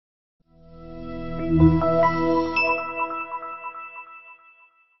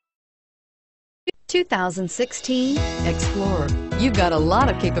2016 Explorer. You've got a lot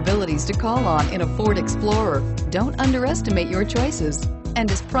of capabilities to call on in a Ford Explorer. Don't underestimate your choices,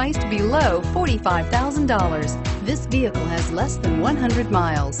 and is priced below $45,000. This vehicle has less than 100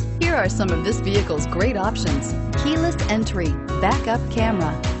 miles. Here are some of this vehicle's great options: keyless entry, backup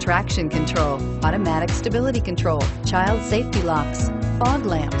camera, traction control, automatic stability control, child safety locks, fog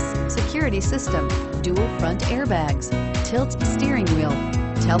lamps, security system, dual front airbags, tilt steering wheel,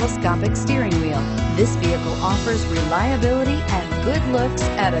 telescopic steering wheel. This vehicle offers reliability and good looks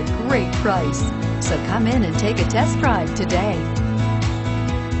at a great price. So come in and take a test drive today.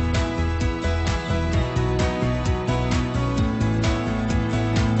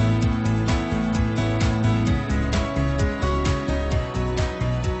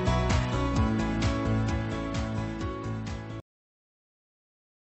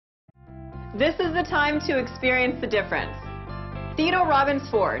 This is the time to experience the difference. Theodore Robbins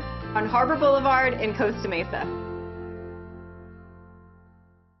Ford on Harbor Boulevard in Costa Mesa.